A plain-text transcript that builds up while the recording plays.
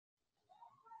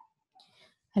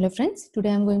Hello friends, today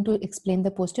I am going to explain the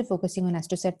poster focusing on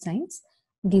Astrosat science.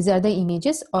 These are the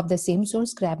images of the same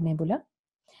source Crab Nebula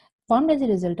formed as a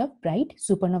result of bright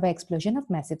supernova explosion of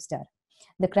massive star.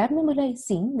 The Crab Nebula is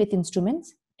seen with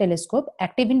instruments, telescope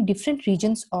active in different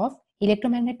regions of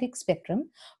electromagnetic spectrum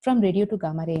from radio to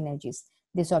gamma ray energies.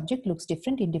 This object looks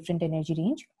different in different energy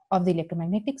range of the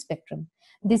electromagnetic spectrum.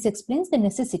 This explains the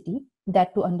necessity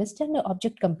that to understand the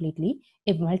object completely,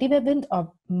 if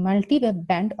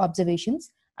multi-band observations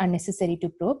are necessary to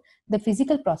probe the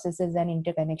physical processes and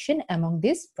interconnection among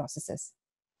these processes.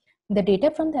 The data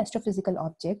from the astrophysical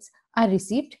objects are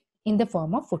received in the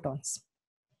form of photons.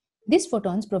 These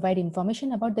photons provide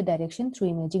information about the direction through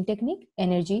imaging technique,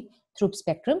 energy through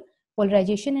spectrum,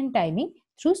 polarization and timing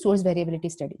through source variability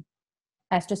study.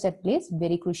 Astrosat plays a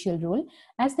very crucial role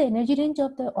as the energy range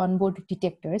of the onboard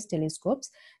detectors telescopes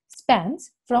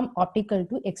spans from optical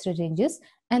to X-ray ranges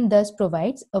and thus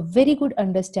provides a very good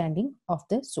understanding of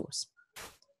the source.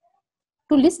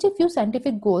 To list a few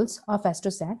scientific goals of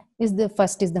Astrosat is the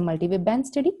first is the multi-wave band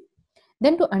study,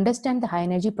 then to understand the high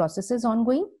energy processes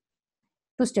ongoing,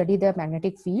 to study the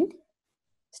magnetic field,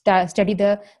 study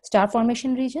the star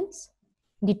formation regions,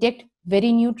 detect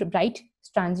very new bright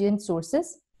transient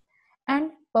sources,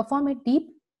 and perform a deep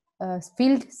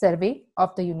field survey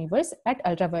of the universe at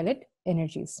ultraviolet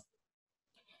energies.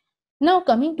 Now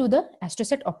coming to the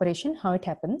Astrosat operation, how it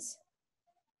happens.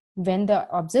 When the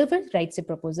observer writes a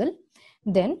proposal,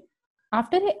 then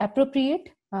after an appropriate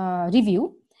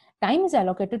review, time is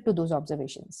allocated to those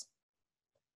observations.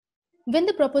 When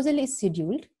the proposal is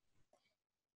scheduled,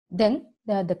 then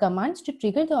the commands to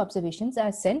trigger the observations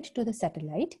are sent to the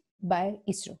satellite by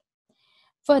ISRO.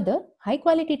 Further, high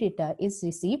quality data is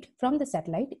received from the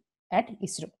satellite at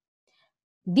ISRO.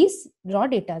 These raw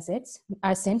data sets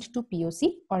are sent to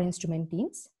POC or instrument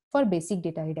teams for basic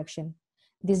data reduction.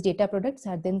 These data products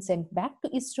are then sent back to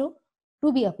ISRO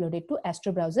to be uploaded to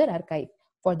Astro Browser archive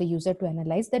for the user to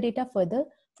analyze the data further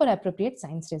for appropriate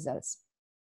science results.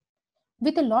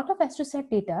 With a lot of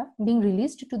Astrosat data being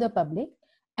released to the public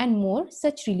and more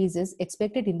such releases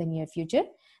expected in the near future,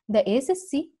 the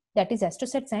ASSC, that is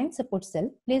Astrosat Science Support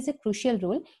Cell, plays a crucial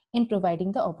role in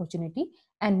providing the opportunity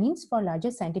and means for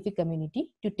larger scientific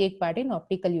community to take part in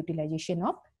optical utilization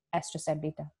of Astrosat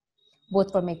data, both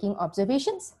for making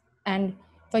observations and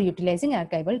for utilizing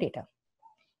archival data.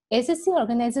 ASSC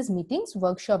organizes meetings,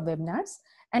 workshop, webinars,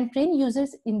 and train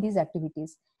users in these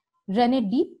activities.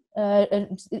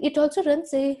 It also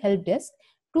runs a help desk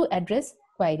to address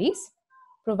queries,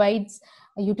 provides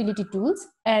utility tools,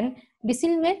 and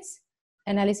disseminates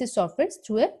analysis softwares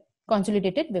through a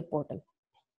consolidated web portal.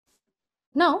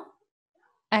 Now,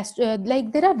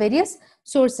 there are various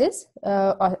sources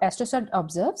Astrosat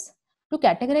observes. To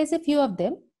categorize a few of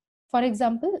them, for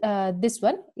example, this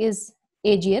one is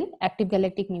AGN, active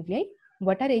galactic nuclei.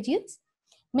 What are AGNs?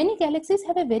 Many galaxies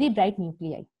have a very bright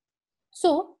nuclei,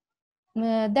 so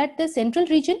that the central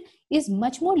region is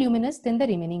much more luminous than the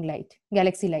remaining light,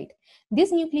 galaxy light.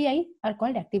 These nuclei are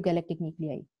called active galactic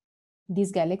nuclei.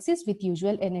 These galaxies with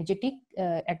usual energetic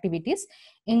activities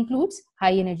includes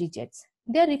high energy jets.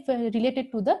 They are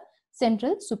related to the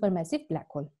central supermassive black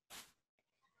hole.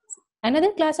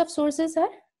 Another class of sources are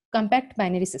compact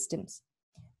binary systems.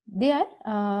 They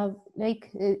are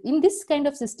in this kind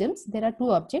of systems, there are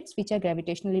two objects which are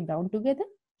gravitationally bound together.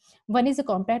 One is a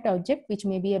compact object which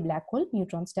may be a black hole,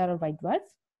 neutron star, or white dwarf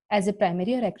as a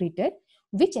primary or accretor,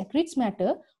 which accretes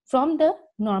matter from the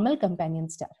normal companion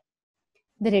star.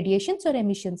 The radiations or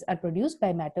emissions are produced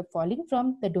by matter falling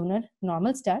from the donor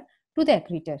normal star to the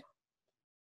accretor.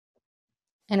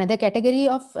 Another category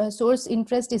of source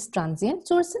interest is transient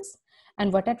sources.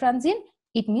 And what are transient?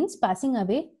 It means passing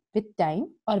away with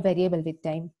time or variable with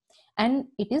time, and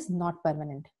it is not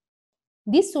permanent.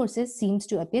 These sources seems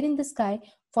to appear in the sky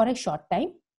for a short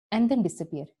time and then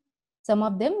disappear. Some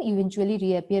of them eventually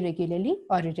reappear regularly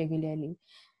or irregularly.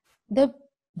 The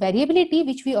variability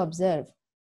which we observe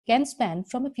can span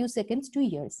from a few seconds to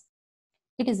years.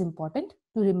 It is important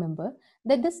to remember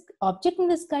that this object in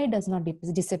the sky does not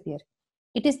disappear.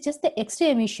 It is just the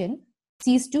X-ray emission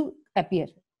cease to appear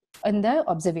in the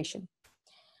observation.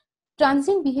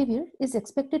 Transient behavior is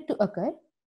expected to occur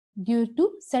due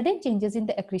to sudden changes in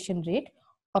the accretion rate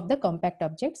of the compact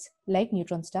objects like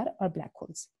neutron star or black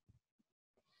holes.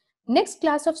 Next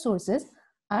class of sources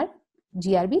are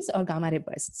GRBs or gamma ray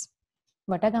bursts.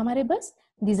 What are gamma ray bursts?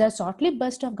 These are short-lived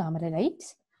bursts of gamma ray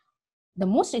lights. The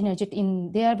most energetic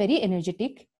they are very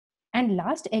energetic and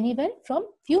last anywhere from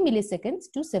few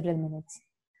milliseconds to several minutes.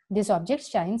 This object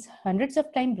shines hundreds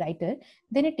of times brighter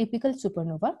than a typical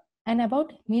supernova and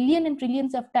about millions and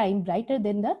trillions of times brighter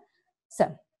than the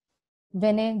sun.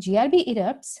 When a GRB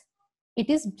erupts, it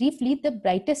is briefly the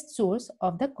brightest source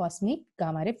of the cosmic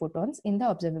gamma ray photons in the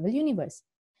observable universe.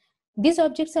 These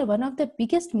objects are one of the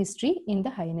biggest mystery in the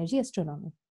high energy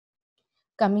astronomy.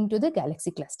 Coming to the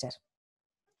galaxy cluster.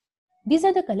 These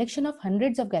are the collection of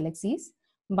hundreds of galaxies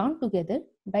bound together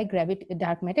by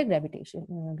dark matter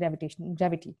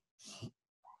gravity.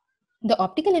 The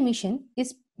optical emission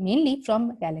is mainly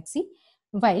from galaxy,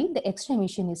 while the extra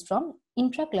emission is from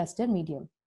intra-cluster medium.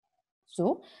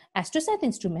 So, Astrosat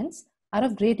instruments are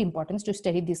of great importance to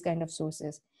study these kind of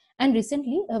sources. And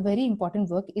recently, a very important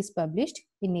work is published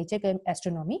in Nature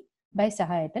Astronomy by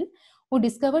Saha et al., who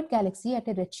discovered galaxy at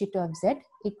a redshift of Z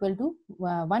equal to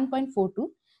 1.42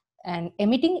 and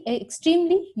emitting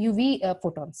extremely UV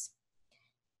photons.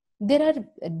 There are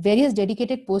various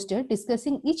dedicated posters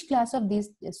discussing each class of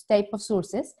these type of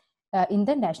sources in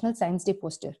the National Science Day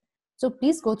poster. So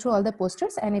please go through all the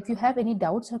posters, and if you have any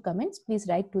doubts or comments, please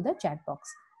write to the chat box.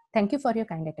 Thank you for your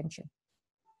kind attention.